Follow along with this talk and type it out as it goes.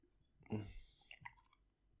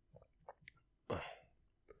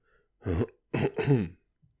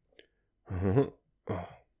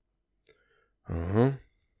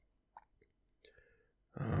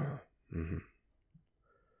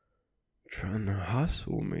Trying to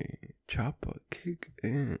hustle me, chopper kick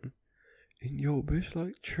in your bitch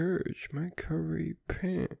like church, make her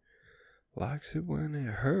repent. Likes it when it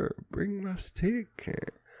hurt, bring my stick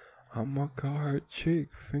in. I'ma call her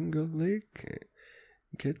chick, finger licking.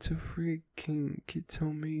 Get to freaking, get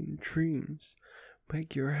on me in dreams.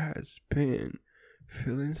 Make your head spin,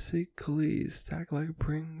 feeling sickly, stack like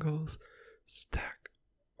Pringles. Stack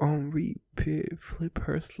on repeat, flip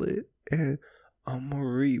her slit and I'ma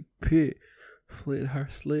repeat, flit her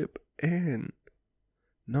slip and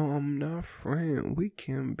no, I'm not friend, we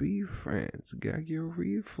can be friends. Gag your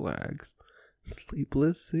reflex,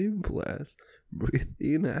 sleepless simplest, breathe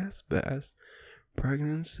in ass best,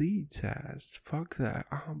 pregnancy test. Fuck that,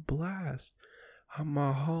 I'm blessed. I'm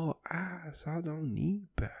a whole ass, I don't need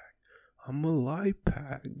back. I'm a life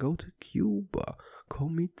pack, go to Cuba, call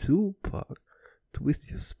me Tupac.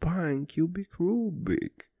 Twist your spine, cubic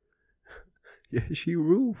Rubik. Yeah, she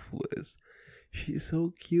ruthless. She's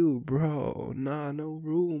so cute, bro. Nah, no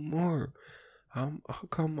rumor. I'll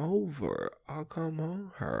come over. I'll come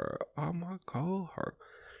on her. I'ma call her.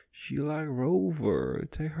 She like Rover.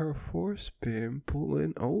 Take her for a spin,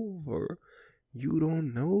 pulling over. You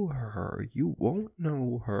don't know her. You won't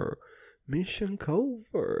know her. Mission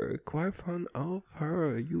covert. Quite fond of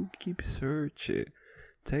her. You keep searching.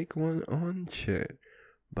 Take one on chin.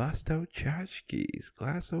 Bust out tchotchkes.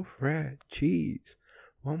 Glass of red cheese.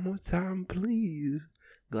 One more time, please.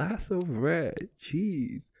 Glass of red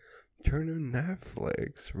cheese. Turn on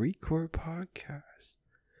Netflix. Record podcast.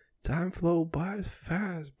 Time flow by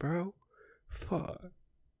fast, bro. Fuck.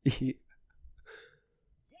 Yeah.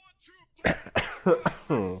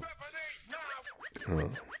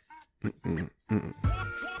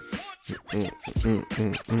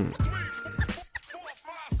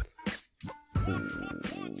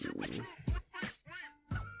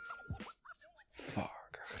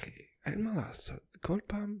 פאק אחי, אין מה לעשות, כל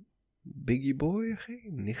פעם ביגי בוי אחי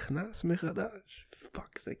נכנס מחדש,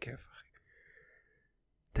 פאק זה כיף אחי.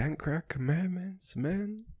 Ten Crack Commandments,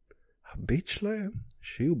 man, הביט שלהם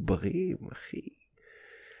שיהיו בריאים אחי.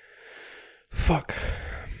 פאק,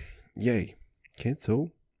 ייי, קיצור,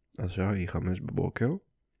 השעה היא 5 בבוקר,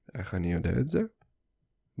 איך אני יודע את זה?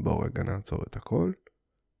 בואו רגע נעצור את הכל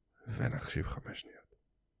ונחשיב 5 שניות.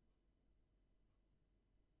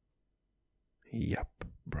 יאפ,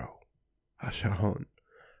 ברו.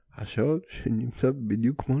 השעון שנמצא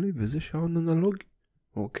בדיוק כמו לי, וזה שעון אנלוגי,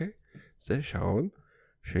 אוקיי? זה שעון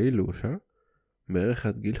שאילושה, בערך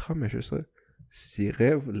עד גיל 15,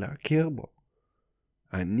 סירב להכיר בו.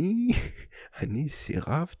 אני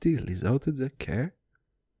סירבתי לזהות את זה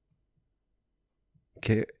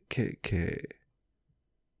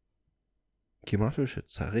כמשהו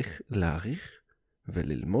שצריך להעריך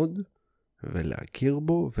וללמוד ולהכיר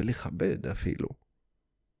בו ולכבד אפילו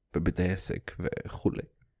בבתי עסק וכולי.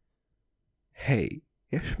 היי,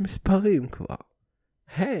 יש מספרים כבר.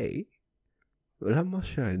 היי, למה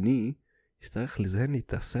שאני אצטרך לזהן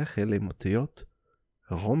את השכל עם אותיות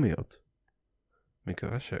רומיות?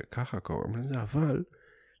 מקווה שככה קוראים לזה, אבל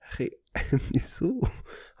אחי, הם ניסו,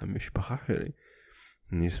 המשפחה שלי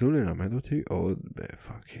ניסו ללמד אותי עוד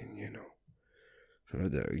בפאקינג, לא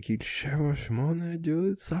יודע, גיל 7-8,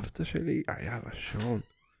 דוד, סבתא שלי היה לה שעון.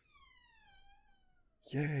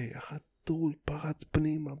 ייי, החתול פרץ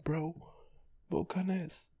פנימה, ברו. בואו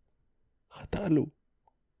כנס.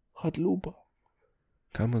 חתלו בה.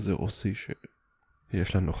 כמה זה רוסי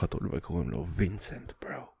שיש לנו חתול וקוראים לו וינסנט,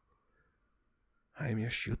 ברו. האם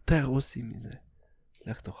יש יותר רוסי מזה?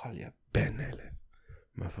 לך תאכל יא בן אלף.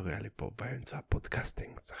 מפריע לי פה באמצע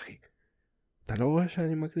הפודקאסטינג, אחי. אתה לא רואה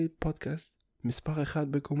שאני מקליט פודקאסט? מספר 1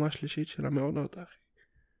 בקומה שלישית של המעונות, אחי.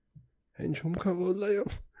 אין שום כבוד ליום,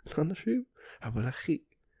 לאנשים. אבל אחי,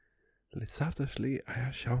 לסבתא שלי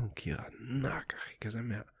היה שעון קיר ענק, אחי, כזה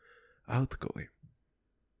מהאוטגורים.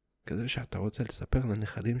 כזה שאתה רוצה לספר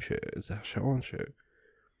לנכדים שזה השעון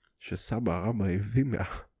שסבא הרבא הביא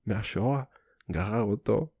מהשואה, גרר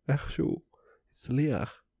אותו, איכשהו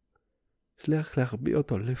הצליח להחביא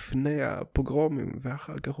אותו לפני הפוגרומים,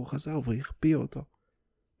 ואחר כך הוא חזר והחביא אותו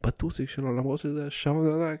בטוסיק שלו, למרות שזה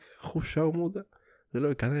שעון ענק, חוש שרמוטה, זה לא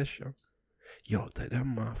ייכנס שם. אתה יודע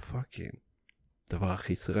מה פאקינג דבר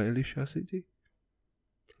הכי ישראלי שעשיתי?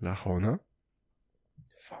 לאחרונה?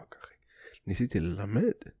 פאק אחי, ניסיתי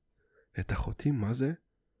ללמד את אחותי מה זה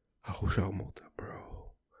החוש שרמוטה,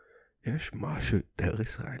 ברו. יש משהו יותר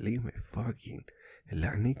ישראלי מפאקינג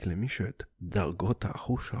להעניק למישהו את דרגות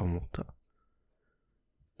החוש שרמוטה.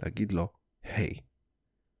 להגיד לו, היי,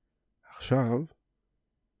 עכשיו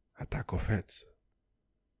אתה קופץ.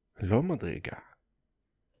 לא מדרגה.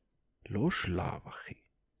 לא שלב, אחי.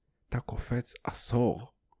 אתה קופץ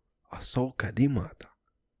עשור קדימה אתה.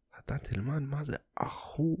 אתה תלמד מה זה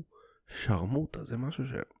אחו שרמוטה. זה משהו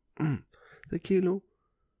ש... זה כאילו,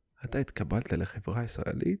 אתה התקבלת לחברה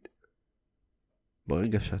ישראלית,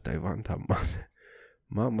 ברגע שאתה הבנת מה זה,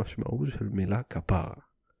 מה המשמעות של מילה כפרה.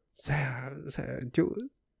 זה,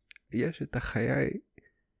 יש את החיי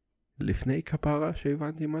לפני כפרה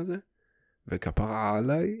שהבנתי מה זה, וכפרה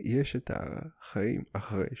עליי יש את החיים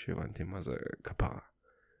אחרי שהבנתי מה זה כפרה.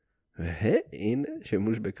 והנה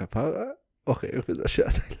שימוש בכפרה אוכר בזה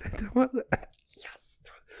שאתה לא יודע מה זה. יס.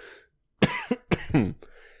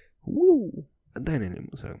 וואו, עדיין אין לי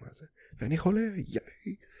מושג מה זה. ואני חולה,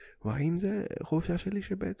 יאי. והאם זה חופשה שלי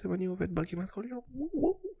שבעצם אני עובד בה כמעט כל יום?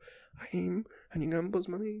 וואו. האם אני גם בו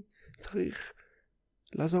זמני צריך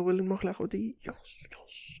לעזור ולנמוך לאחותי? יוס.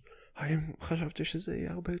 האם חשבתי שזה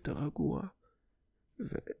יהיה הרבה יותר רגוע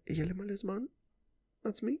ויהיה לי מלא זמן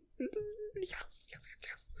עצמי? יס.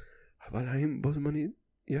 אבל האם בו זמנית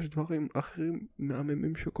יש דברים אחרים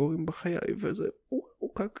מהממים שקורים בחיי וזה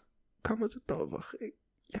כמה זה טוב אחי?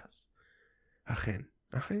 יס. אכן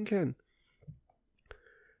כן.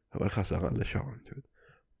 אבל חזרה לשעון.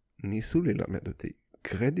 ניסו ללמד אותי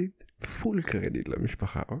פול קרדיט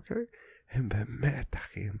למשפחה, אוקיי? הם באמת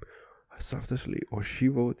אחים. הסבתא שלי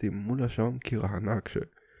הושיבה אותי מול השעון קיר הענק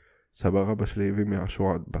שסבא רבא שלי הביא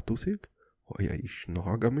מהשואה בטוסיק. הוא היה איש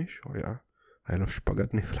נורא גמיש, היה לו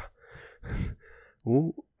שפגת נפלא.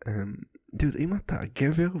 הוא, אם אתה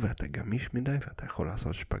גבר ואתה גמיש מדי ואתה יכול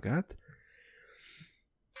לעשות שפגת,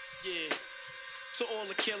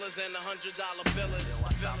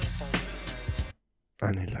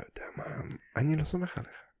 אני לא יודע מה, אני לא סומך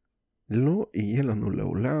עליך. לא יהיה לנו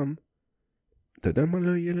לעולם, אתה יודע מה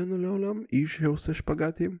לא יהיה לנו לעולם? איש שעושה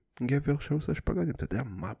שפגתים, גבר שעושה שפגתים, אתה יודע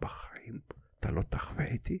מה בחיים? אתה לא תחווה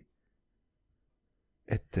איתי?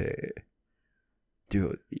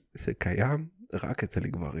 זה קיים רק אצל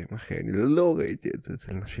גברים, אחי, אני לא ראיתי את זה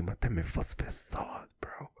אצל נשים, אתם מפספסות,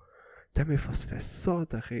 ברו. אתם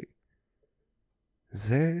מפספסות, אחי.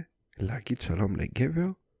 זה להגיד שלום לגבר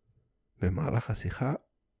במהלך השיחה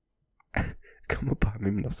כמה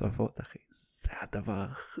פעמים נוספות, אחי. זה הדבר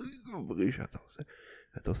הכי גברי שאתה עושה.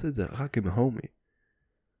 ואתה עושה את זה רק עם הומי.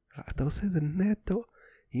 אתה עושה את זה נטו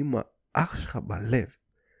עם האח שלך בלב.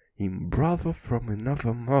 עם brother from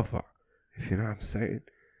another mother. If you know what I'm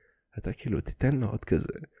saying. אתה כאילו תיתן לו עוד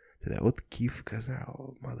כזה, אתה יודע, עוד כיף כזה,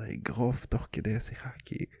 או מה זה, אגרוף תוך כדי השיחה,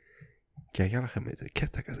 כי היה לכם איזה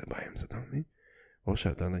קטע כזה באמצע, אתה מבין? או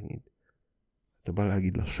שאתה נגיד, אתה בא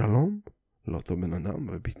להגיד לו שלום, לאותו בן אדם,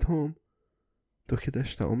 ופתאום, תוך כדי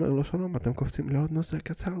שאתה אומר לו שלום, אתם קופצים לעוד נושא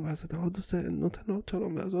קצר, ואז אתה עוד עושה, נותן לו עוד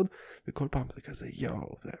שלום, ואז עוד, וכל פעם זה כזה,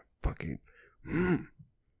 יאו, זה פאקינג,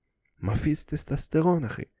 מפיץ טסטסטרון,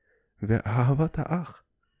 אחי, ואהבת האח,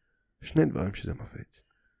 שני דברים שזה מפיץ.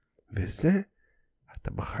 וזה,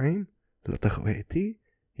 אתה בחיים, לא תחווה איתי,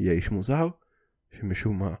 יהיה איש מוזר,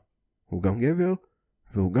 שמשום מה, הוא גם גבר,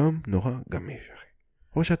 והוא גם נורא גמיש, אחי.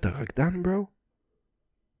 או שאתה רקדן, ברו?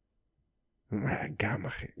 גם,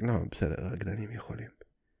 אחי. לא, בסדר, רקדנים יכולים.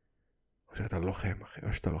 או שאתה לוחם, אחי.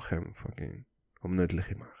 או שאתה לוחם, פאקינג. אומנות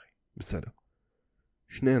לחימה, אחי. בסדר.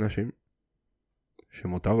 שני אנשים,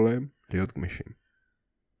 שמותר להם להיות גמישים.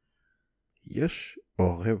 יש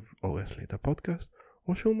עורב הורס לי את הפודקאסט,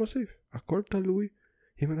 או שהוא מוסיף. הכל תלוי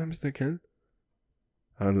אם אתה מסתכל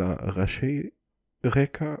על הראשי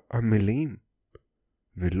רקע המלאים,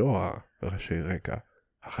 ולא הראשי רקע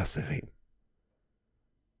החסרים.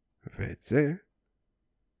 ואת זה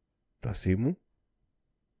תשימו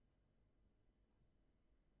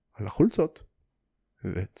על החולצות,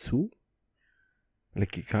 וצאו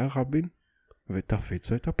לכיכר רבין,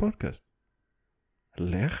 ותפיצו את הפודקאסט.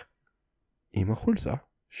 לך עם החולצה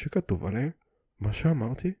שכתוב עליה מה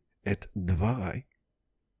שאמרתי, את דבריי,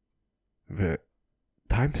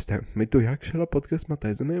 וטיימסטמפ מדויק של הפודקאסט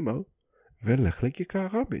מתי זה נאמר, ולך לכיכר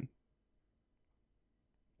רבין.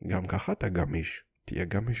 גם ככה אתה גמיש, תהיה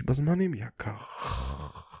גמיש בזמנים, יקר.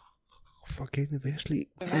 פאקינג, ויש לי...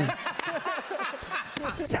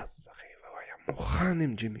 יס, אחי, והוא היה מוכן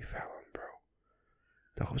עם ג'ימי פלון, ברו.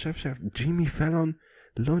 אתה חושב שג'ימי פלון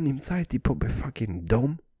לא נמצא איתי פה בפאקינג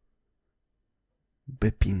דום?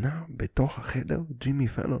 בפינה, בתוך החדר, ג'ימי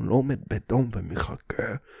פלון לא עומד בדום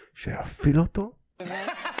ומחכה שיפיל אותו?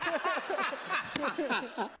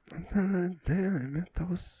 אתה לא יודע, מה אתה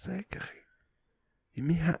עוסק, אחי?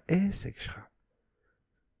 מי העסק שלך?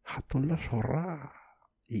 חתולה שורה.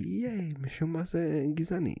 יאי, משום מה זה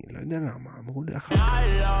גזעני, לא יודע למה, אמרו לי אחת.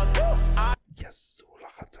 יסו,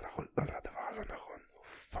 לחץ על הדבר הלא נכון,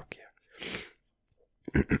 פאק יא.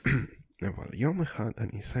 אבל יום אחד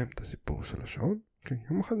אני אסיים את הסיפור של השעון, כן,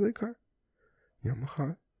 יום אחד זה יקרה. יום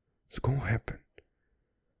אחד, it's gonna happen.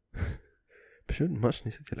 פשוט מה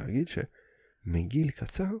שניסיתי להגיד שמגיל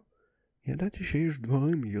קצר, ידעתי שיש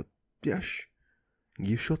דברים, יש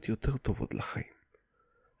גישות יותר טובות לחיים.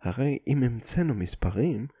 הרי אם המצאנו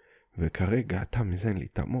מספרים, וכרגע אתה מזן לי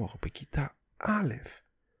את המוח בכיתה א',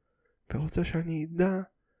 ורוצה שאני אדע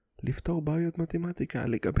לפתור בעיות מתמטיקה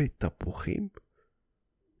לגבי תפוחים,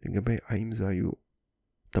 לגבי האם זה היו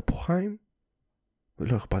תפוחיים,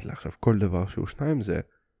 ולא אכפת לי עכשיו כל דבר שהוא 2 זה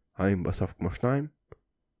האם בסוף כמו 2,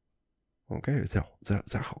 אוקיי, זהו,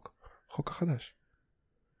 זה החוק, החוק החדש.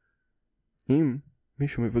 אם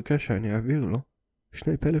מישהו מבקש שאני אעביר לו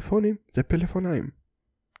 2 פלאפונים, זה פלאפוניים.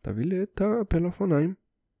 תביא לי את הפלאפוניים,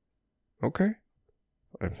 אוקיי?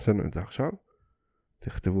 עשינו את זה עכשיו,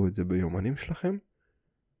 תכתבו את זה ביומנים שלכם,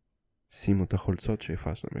 שימו את החולצות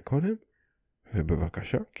שהפסנו מקודם,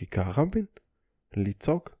 ובבקשה, כיכר רבין,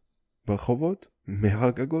 לצעוק ברחובות,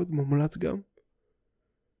 מהגגות מומלץ גם.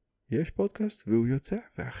 יש פודקאסט והוא יוצא,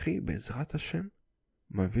 ואחי בעזרת השם,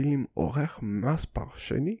 מביא לי אורח מספר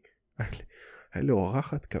שני, היה לו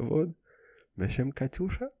אורחת כבוד, בשם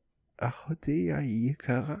קטושה, אחותי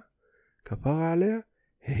היקרה, כפרה עליה,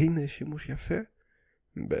 הנה שימוש יפה,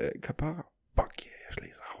 בכפרה, פאק, יש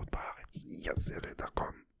לי אזרחות בארץ, יזה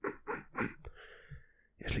לדרכון.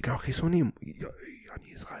 יש לי גם חיסונים, אני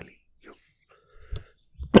ישראלי.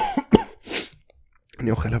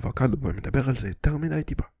 אני אוכל אבוקדו ומדבר על זה יותר מדי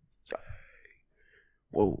טיפה.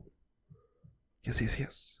 וואו.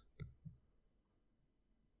 יס.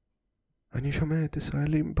 אני שומע את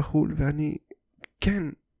ישראלים בחול ואני כן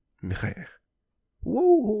מחייך.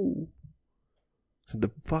 וואו. זה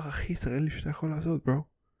הדבר הכי ישראלי שאתה יכול לעשות, ברו.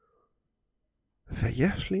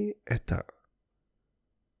 ויש לי את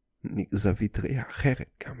זווית ראייה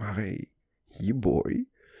אחרת, גם הרי יבוי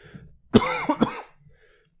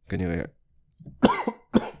כנראה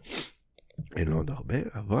אין לו עוד הרבה,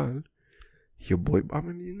 אבל יבוי בא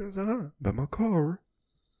ממדינה זרה, במקור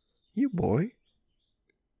יבוי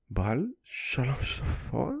בעל 3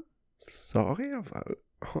 שפות, סורי אבל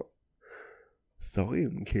סורי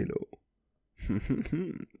כאילו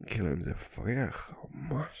כאילו אם זה פריח או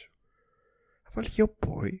משהו, אבל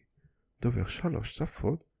יבוי דובר 3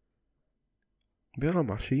 שפות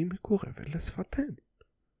ברמה שהיא מקורבת לשפתן.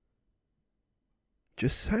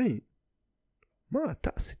 just saying. מה אתה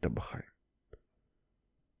עשית בחיים?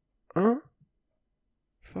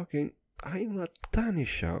 פאקינג, האם אתה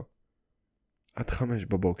נשאר עד 5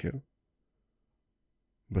 בבוקר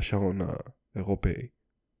בשעון האירופאי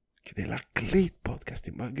כדי להקליט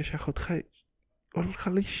פודקאסטים ברגע שאחותך הולכה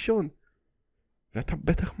לישון ואתה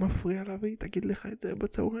בטח מפריע לה והיא תגיד לך את זה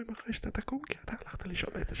בצהריים אחרי שאתה תקום כי אתה הלכת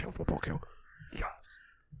לישון באיזה 7 בבוקר.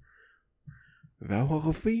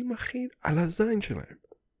 והערבים אחי על הזין שלהם.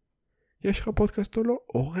 יש לך פודקאסט או לא?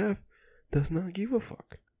 עורב does not give a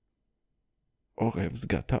fuck. עורב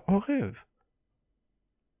סגת העורב.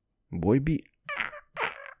 בוי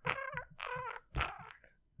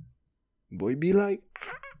בי לייק.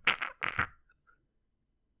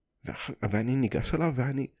 ואני ניגש עליו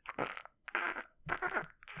ואני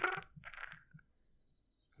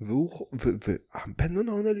והבן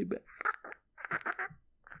דונה עונה לי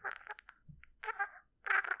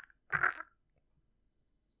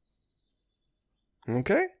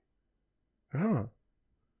אוקיי?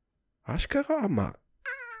 אשכרה אמר.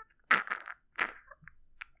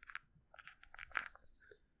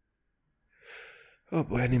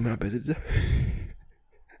 בואי אני מאבד את זה.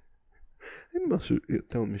 אין משהו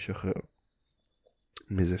יותר משחרר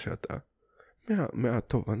מזה שאתה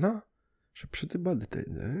מהתובנה שפשוט איבדת את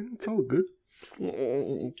זה. It's all good.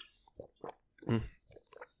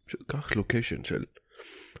 פשוט קח לוקיישן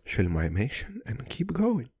של my mission and keep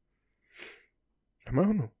going.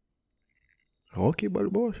 אמרנו רוקי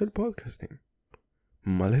בלבוע של פודקאסטים,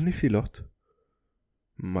 מלא נפילות,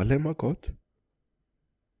 מלא מכות,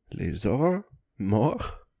 לאזור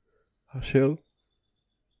המוח אשר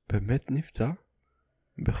באמת נפצע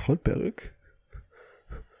בכל פרק,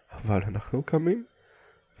 אבל אנחנו קמים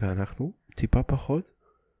ואנחנו טיפה פחות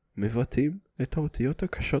מבטאים את האותיות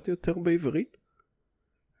הקשות יותר בעברית,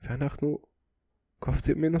 ואנחנו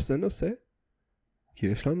קופצים מנושא נושא כי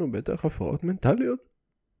יש לנו בטח הפרעות מנטליות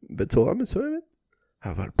בצורה מסוימת,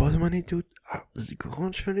 אבל פה זמנית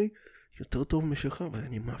הזיכרון שלי יותר טוב משלך,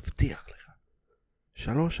 ואני מבטיח לך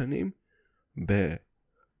 3 שנים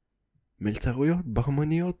במלצרויות,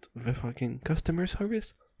 ברמניות ופאקינג customer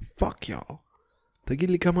service, fuck y'all. תגיד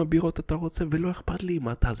לי כמה בירות אתה רוצה ולא אכפת לי אם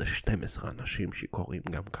אתה זה 12 אנשים שקוראים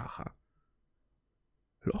גם ככה.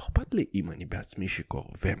 לא אכפת לי אם אני בעצמי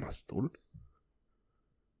שקור ומסטול.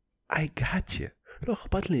 I got you. לא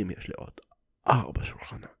אכפת לי אם יש לי עוד 4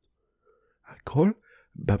 שולחנות. הכל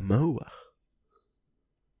במוח.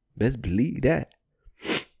 best believe that.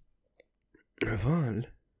 אבל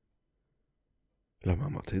למה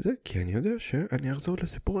אמרתי את זה? כי אני יודע שאני אחזור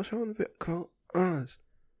לסיפור השעון, וכבר אז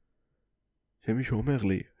שמישהו אומר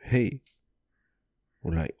לי, היי,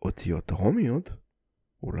 אולי אותיות רומיות,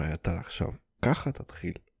 אולי אתה עכשיו ככה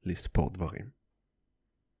תתחיל לספור דברים.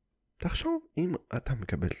 תחשוב אם אתה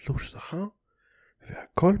מקבל תלוש שכר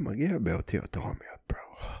והכל מגיע באותיות רומיות,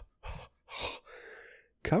 ברו.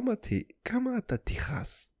 כמה אתה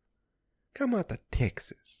תיחס? כמה אתה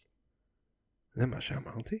טקסס? זה מה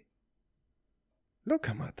שאמרתי? לא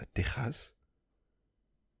כמה אתה תיחס.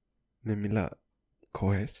 ממילה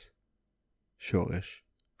כועס, שורש,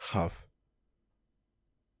 חף,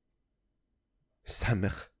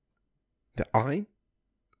 סמך ועין.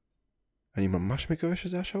 אני ממש מקווה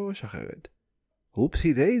שזה השורש אחרת.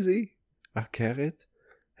 אופסי דייזי, הכרת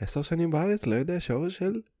 10 שנים בארץ לא יודע שורש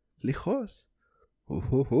של לכעוס.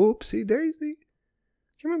 אופסי דייזי,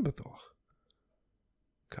 כמעט בטוח.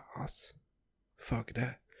 כעס. fuck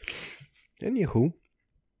that. anywho,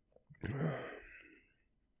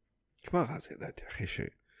 כבר אז ידעתי אחי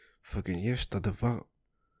שפאקינג יש את הדבר,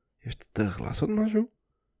 יש את הדרך לעשות משהו,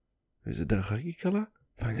 וזה דרך הכי קלה,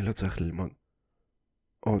 ואני לא צריך ללמוד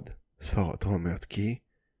עוד ספרות רומיות, כי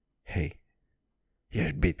היי,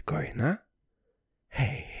 יש ביטקוין,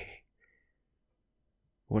 היי,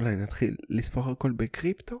 אולי נתחיל לספור הכל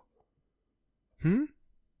בקריפטו?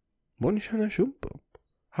 בוא נשנה שום פעם.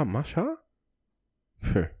 מה שעה?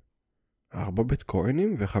 4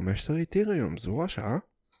 ביטקוינים ו15 איתריום, זו השעה.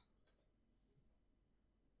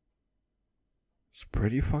 It's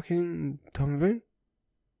pretty fucking, אתה מבין?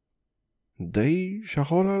 די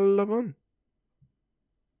שחור על לבן.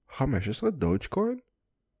 15 דודג'קוין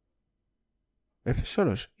 0.3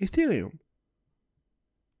 איתריום.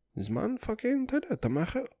 זמן פאקינג, אתה יודע, אתה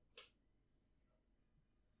מאחר.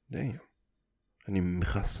 די. אני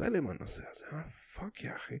מחסל עם הנושא הזה, פאק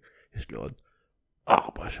יא אחי. יש לי עוד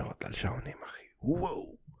 4 שעות על שעונים אחי.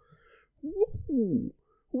 וואו.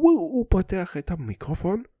 הוא פותח את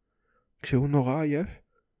המיקרופון כשהוא נורא עייף,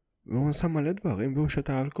 והוא עשה מלא דברים, והוא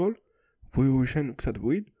שתה אלכוהול, והוא ישן קצת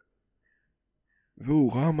וויד,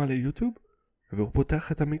 והוא ראה מלא יוטיוב, והוא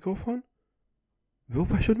פותח את המיקרופון, והוא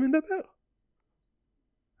פשוט מדבר.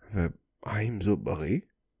 והאם זו בריא?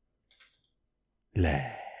 לא.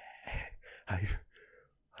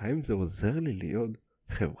 האם זה עוזר לי להיות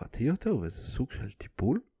חברתי יותר, וזה סוג של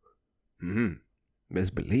טיפול?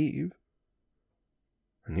 best believe.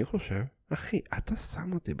 אני חושב, אחי, אתה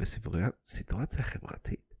שם אותי בסיטואציה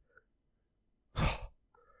חברתית.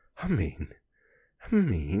 אמין.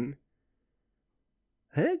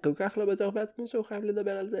 כל כך לא בטוח בעצמו שהוא חייב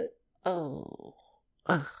לדבר על זה.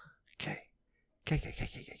 קיי.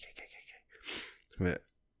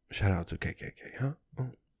 ושאלה אותו קיי,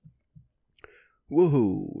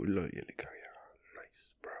 וואו, לא יהיה לי קריירה.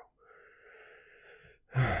 נייס, ברו.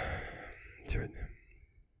 תראה,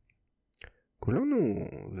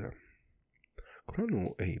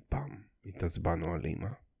 כולנו אי פעם התעצבנו על אמא.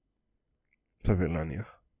 סביר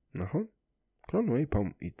להניח, נכון? כולנו אי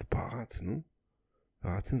פעם התפרצנו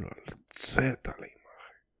ורצינו לצאת על אמא,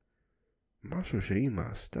 אחי. משהו שאמא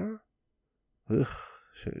עשתה,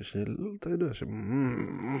 אתה יודע,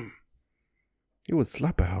 you would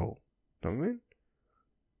slap a hoe, אתה מבין?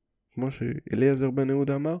 כמו שאליעזר בן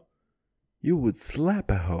יהודה אמר, you would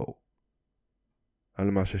slap a hoe.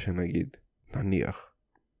 על משהו שנגיד, נניח,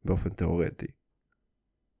 באופן תיאורטי.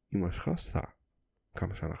 אמא שלך עשתה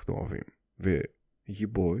כמה שאנחנו אוהבים. והיא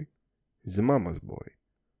בוי, זה ממא's בוי.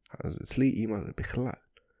 אז אצלי אמא זה בכלל.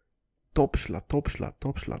 טופ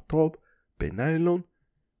שלה, בניילון,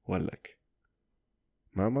 וואלק.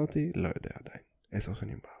 מה אמרתי? לא יודע עדיין. 10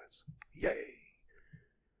 שנים בארץ. ייי!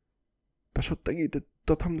 פשוט תגיד את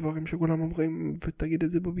אותם דברים שכולם אומרים, ותגיד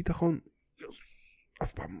את זה בביטחון.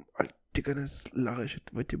 אף פעם אל תיכנס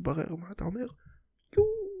לרשת ותברר מה אתה אומר.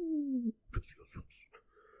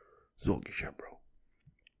 זו גישה, ברו.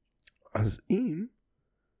 אז אם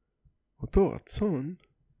אותו רצון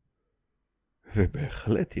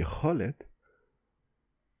ובהחלט יכולת,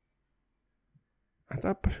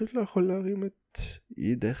 אתה פשוט לא יכול להרים את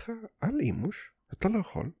ידיך על אימוש. אתה לא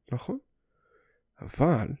יכול, נכון?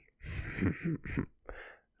 אבל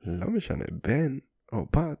לא משנה בן או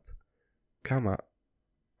בת כמה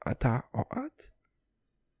אתה או את,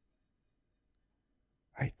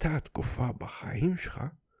 הייתה תקופה בחיים שלך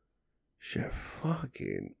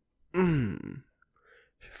שפאקינג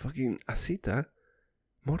עשית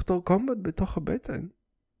מורטל קומבט בתוך הבטן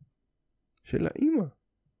של האמא.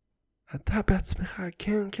 אתה בעצמך,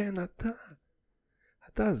 כן,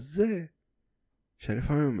 אתה זה.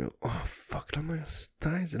 שלפעמים אומר, פאק, למה היא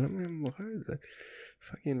עשתה את זה? למה היא אמרה את זה?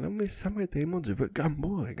 פאקינג, למה היא שמה את האימוג'י? וגם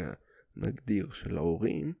בוא רגע נגדיר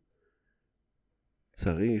שלהורים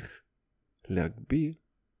צריך להגביר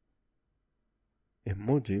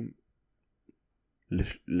אמוג'ים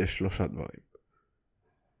לשלושה דברים.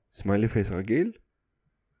 סמיילי פייס רגיל,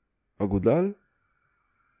 אגודל,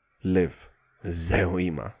 לב. זהו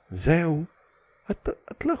אמא, זהו.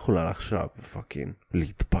 את לא יכולה עכשיו פאקינג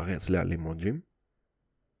להתפרץ לעל אמוג'ים.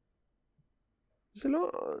 זה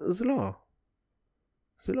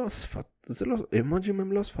לא שפת, אמוג'ים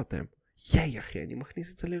הם לא שפתם. יאי אחי, אני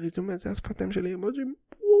מכניס את זה לרזומה, זה השפתם של אמוג'ים.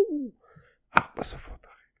 4 שפות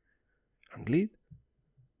אחי. אנגלית,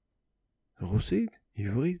 רוסית,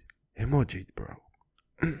 עברית, אמוג'ית ברו.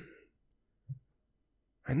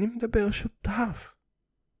 אני מדבר שותף.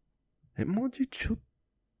 אמוג'ית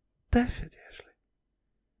שותפת יש לי.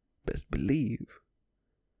 best believe.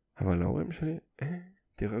 אבל ההורים שלי,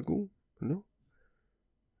 תירגעו, לא?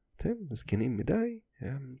 אתם זקנים מדי,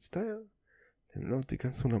 מצטער. אתם לא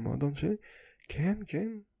תיכנסו למועדון שלי. כן.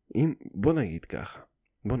 בוא נגיד ככה.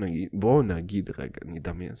 בוא נגיד רגע,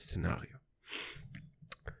 נדמיין סצנריו.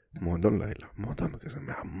 מועדון לילה. מועדון כזה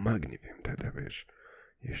מהמגניבים, אתה יודע,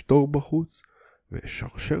 ויש תור בחוץ, ויש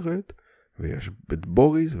שרשרת, ויש בית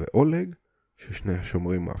בוריס ואולג, ששני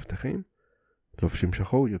השומרים מאבטחים, לובשים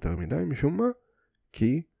שחור יותר מדי, משום מה?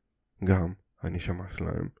 כי גם הנשמה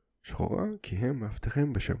שלהם שחורה, כי הם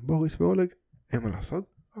מאבטחים בשם בוריס ואולג. אין מה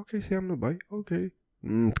לעשות? אוקיי, סיימנו, ביי, אוקיי.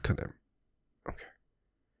 נתקדם. אוקיי.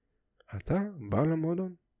 אתה בעל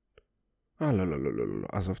המועדון? לא,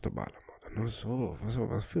 עזוב את הבעל המועדון.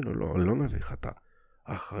 עזוב, אפילו לא מביך אתה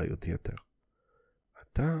אחריות יותר.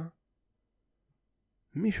 אתה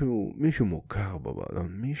מישהו מוכר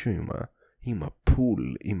במועדון, מישהו עם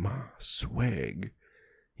הפול, עם הסווג,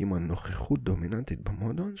 עם הנוכחות דומיננטית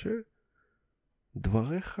במועדון,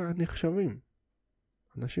 שדבריך נחשבים.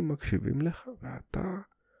 אנשים מקשיבים לך, ואתה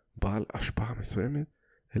בעל השפעה מסוימת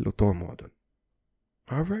אל אותו המועדון.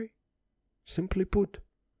 הרי, simply put,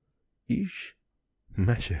 איש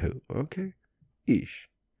משהו, אוקיי?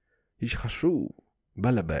 איש חשוב,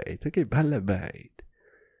 בעל הבית, אוקיי? בעל הבית.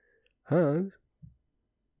 אז,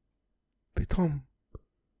 פתאום,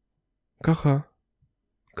 ככה,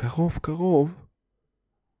 קרוב,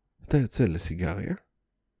 אתה יוצא לסיגריה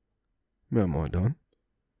מהמועדון,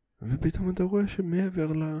 ופתאום אתה רואה שמעבר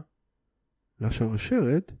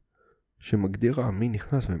לשרשרת שמגדירה מי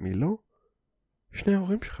נכנס ומי לא, שני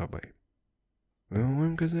ההורים שלך באים. והם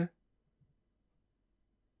אומרים כזה,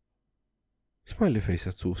 סמיילי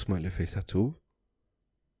פייס עצוב.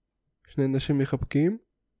 שני אנשים מחבקים,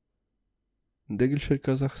 דגל של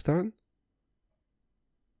קזחסטן,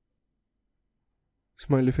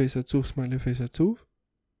 סמיילי פייס עצוב.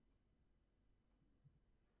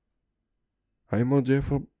 האימוג'י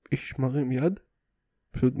איפה איש מרים יד,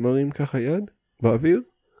 פשוט מרים ככה יד באוויר,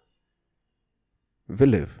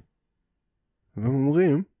 ולב. והם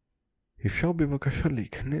אומרים, אפשר בבקשה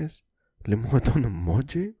להיכנס למועדון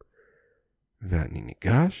אמוג'ים? ואני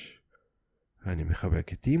ניגש, ואני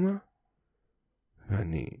מחבק את אמא,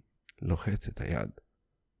 ואני לוחץ את היד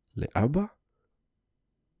לאבא,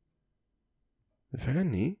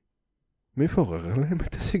 ואני מפורר להם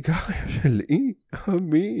את הסיגריה שלי.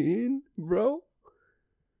 אמין, ברו?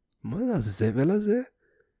 מה זה הזבל הזה?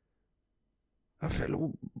 אבל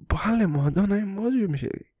הוא בא למועדון האמוג'ים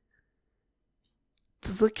שלי.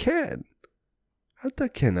 תזכן. אתה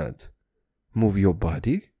cannot move your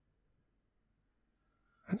body.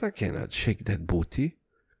 אתה cannot shake that booty.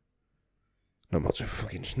 למרות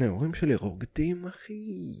שפאקינג שני ההורים שלי רוקדים, אחי,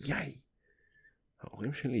 יאי.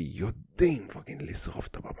 ההורים שלי יודעים פאקינג לשרוף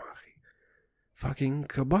את הבמה, אחי. פאקינג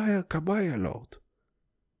קבאיה לורד.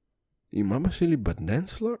 עם אבא שלי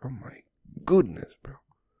בדנס פלור? אומי גודנס, ברו.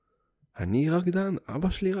 אני רקדן, אבא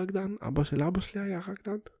שלי רקדן, אבא של אבא שלי היה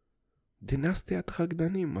רקדן. דינסטיית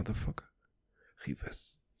רקדנים, מודפאקר. אחי,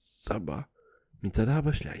 וסבא, מצד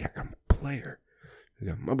אבא שלי היה גם פלייר.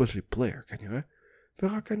 וגם אבא שלי פלייר, כנראה.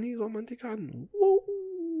 ורק אני רומנטיקן. וואו,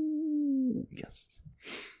 יס.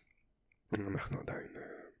 אנחנו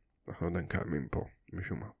עדיין קיימים פה,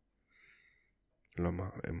 משום מה. למה?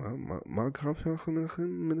 מה הקרב שאנחנו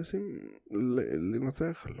מנסים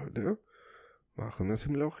לנצח? לא יודע. מה אנחנו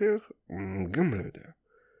מנסים להוכיח? גם לא יודע.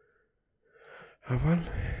 אבל,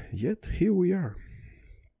 yet here we are.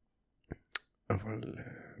 אבל,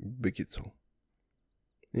 בקיצור.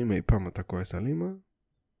 אם אי פעם אתה כועס על אמא,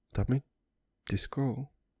 תמיד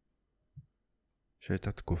תזכור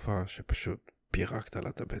שהייתה תקופה שפשוט פירקת לה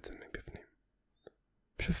את הבטן מבפנים.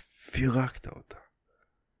 פשוט פירקת אותה.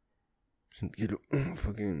 כאילו,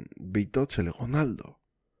 פאקינג ביתות של רונלדו.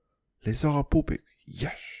 לאזור הפופיק.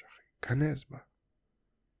 יש, אחי, כנס בה.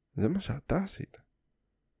 זה מה שאתה עשית.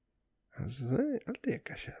 אז זה, אל תהיה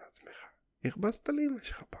קשה על עצמך. הרבצת לי אמא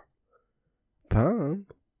שלך פעם. פעם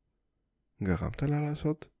גרמת לה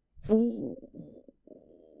לעשות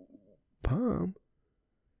פעם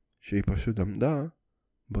שהיא פשוט עמדה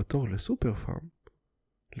בתור לסופר פארם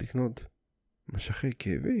לקנות משכי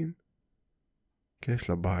כאבים כי יש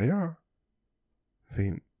לה בעיה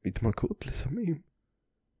ועם התמכרות לסמים.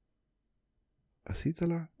 עשית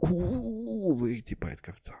לה והיא טיפה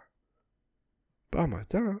התכווצה. פעם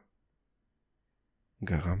אתה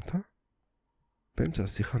גרמת באמצע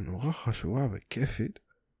השיחה נורא חשובה וכיפית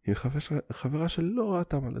עם חברה שלא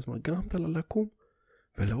ראתה מה לזמן, גרמת לה לקום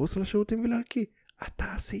ולרוץ לשירותים ולהקיא.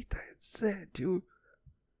 אתה עשית את זה, דיוק.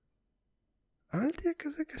 אל תהיה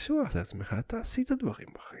כזה קשוח לעצמך, אתה עשית דברים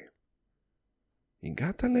בחיים.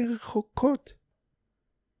 הגעת לרחוקות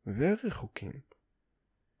ורחוקים.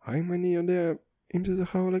 האם אני יודע אם זה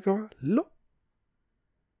זכר או נקבה? לא.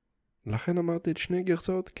 לכן אמרתי את שני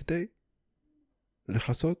גרסאות כדי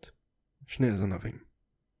לחסות שני זנבים.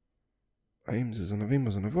 האם זה זנבים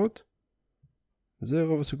או זנבות? זה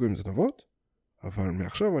רוב הסיכויים זנבות, אבל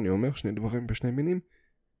מעכשיו אני אומר שני דברים בשני מינים.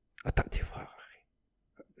 אתה תבחר, אחי.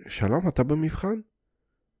 שלום, אתה במבחן?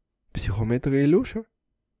 פסיכומטרי אילושה.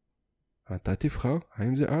 אתה תבחר,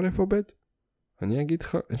 האם זה א' או ב'? אני אגיד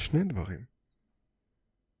לך את שני דברים.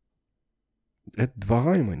 את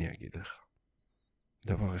דבריים אני אגיד לך.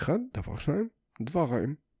 דבר אחד, דבר שניים,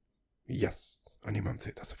 דבריים. יס, אני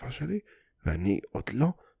ממציא את השפה שלי, ואני עוד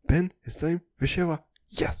לא בן 27.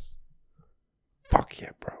 יס. פאק יא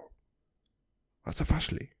ברו. השפה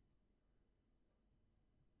שלי.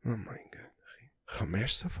 אומייגאד, אחי.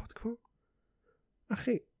 5 שפות כבר?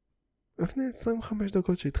 אחי, לפני 25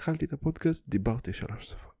 דקות שהתחלתי את הפודקאסט, דיברתי 3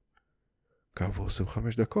 שפות. כעבור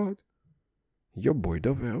 25 דקות, יובוי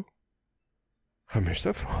דובר 5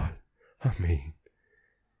 שפות. אמין.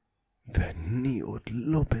 ואני עוד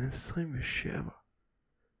לא בן 27.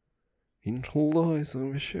 אינשאללה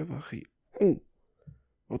 27, אחי.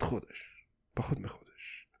 עוד חודש. פחות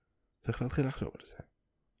מחודש. צריך להתחיל לחשוב על זה.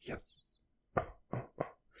 יס.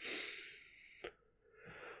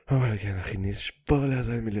 אבל כן, אחי, נשבר לי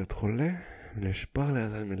הזין מלהיות חולה. נשבר לי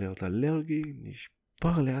הזין מלהיות אלרגי.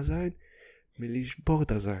 נשבר לי הזין מלשבור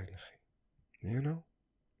את הזין, אחי. You know?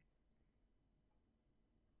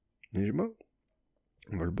 נשבר.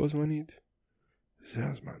 אבל בו זמנית, זה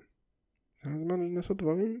הזמן. זה הזמן לנסות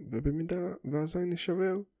דברים, ובמידה והזין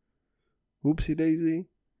נשבר, אופסי דייזי,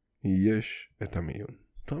 יש את המיון.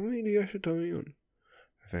 תמיד יש את המיון.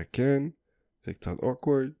 וכן, זה קצת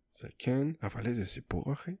awkward, זה כן, אבל איזה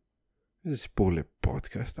סיפור, אחי? איזה סיפור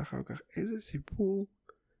לפודקאסט אחר כך? איזה סיפור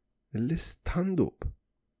לסטנדופ?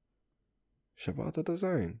 שברת את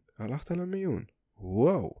הזין, הלכת למיון.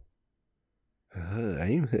 וואו.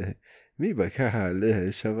 האם מי בקהל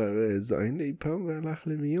שבר זין אי פעם והלך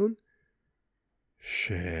למיון?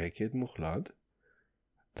 שקט מוחלט.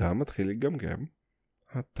 אתה מתחיל לגמגם.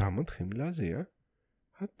 אתה מתחיל להזיע.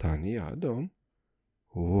 אתה נהיה אדום.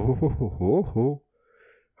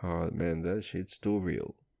 Man, that shit's too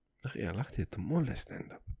real. אחי, הלכתי אתמול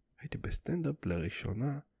לסטנדאפ. הייתי בסטנדאפ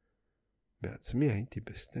לראשונה. בעצמי הייתי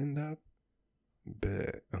בסטנדאפ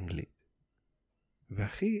באנגלית.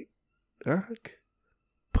 ואחי, רק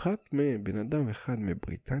פרט מבן אדם אחד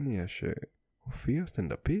מבריטניה שהופיע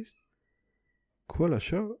סטנדאפיסט, כל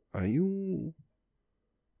השאר היו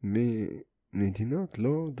ממדינות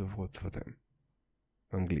לא דוברות שפתיים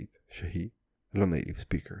אנגלית, שהיא לא נייטיב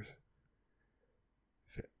ספיקרס.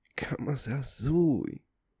 וכמה זה הזוי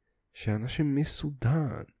שאנשים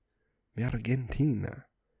מסודן, מארגנטינה,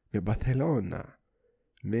 מבטלונה,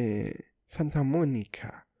 מפנטה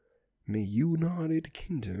מוניקה, מיונייטד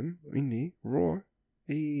קינגדום, הנה, רוע,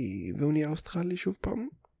 והוא נהיה אוסטרלי שוב פעם.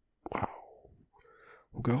 וואו,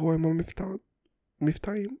 הוא גרוע עם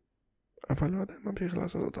המבטאים, אבל לא יודע מה ממשיך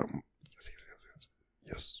לעשות אותם.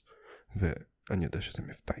 יס. ואני יודע שזה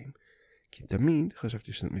מבטאים, כי תמיד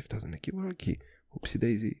חשבתי שזה מבטא זה נקיבה, כי אופסי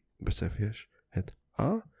דייזי, בסוף יש את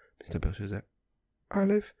מסתבר שזה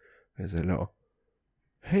א', וזה לא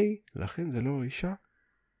היי, לכן זה לא אישה.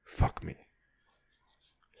 פאק מי.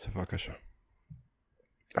 שפה קשה.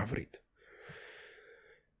 עברית.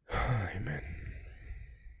 אמן.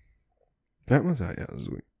 למה זה היה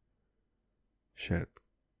הזוי?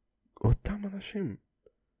 שאותם אנשים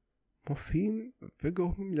מופיעים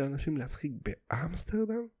וגורמים לאנשים להצחיק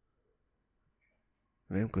באמסטרדם,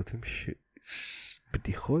 והם כותבים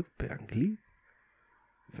בדיחות באנגלית,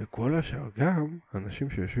 וכל השאר גם אנשים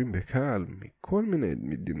שיושבים בקהל מכל מיני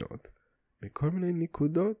מדינות, מכל מיני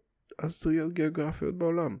נקודות עשויות גיאוגרפיות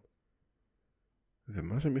בעולם.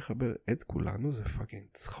 ומה שמחבר את כולנו זה פאקינג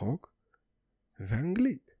צחוק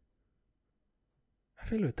ואנגלית.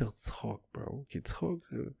 אפילו יותר צחוק, ברו, כי צחוק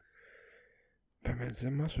זה... באמת זה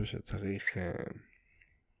משהו שצריך...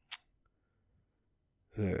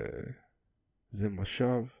 זה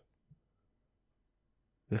משאב.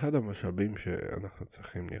 זה אחד המשאבים שאנחנו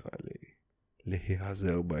צריכים נראה לי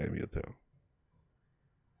להיעזר בהם יותר.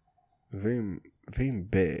 ואם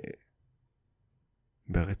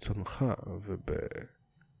ברצונך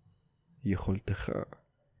וביכולתך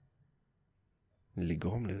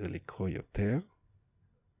לגרום לזה לקרוא יותר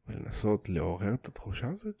ולנסות לעורר את התחושה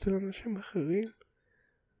הזו אצל אנשים אחרים,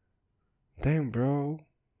 damn bro,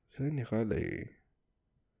 זה נראה לי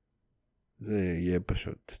זה יהיה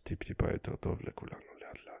פשוט טיפה יותר טוב לכולנו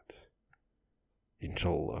לאט לאט.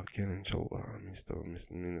 אינשאללה, כן אינשאללה,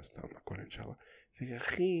 מן הסתם הכל אינשאללה.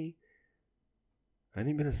 ואחי,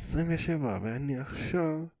 אני בן 27 ואני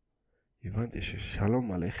עכשיו הבנתי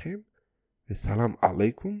ששלום עליכם וסלאם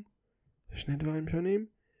עליכום זה שני דברים שונים,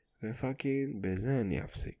 ופאקינג בזה אני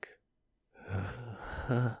אפסיק.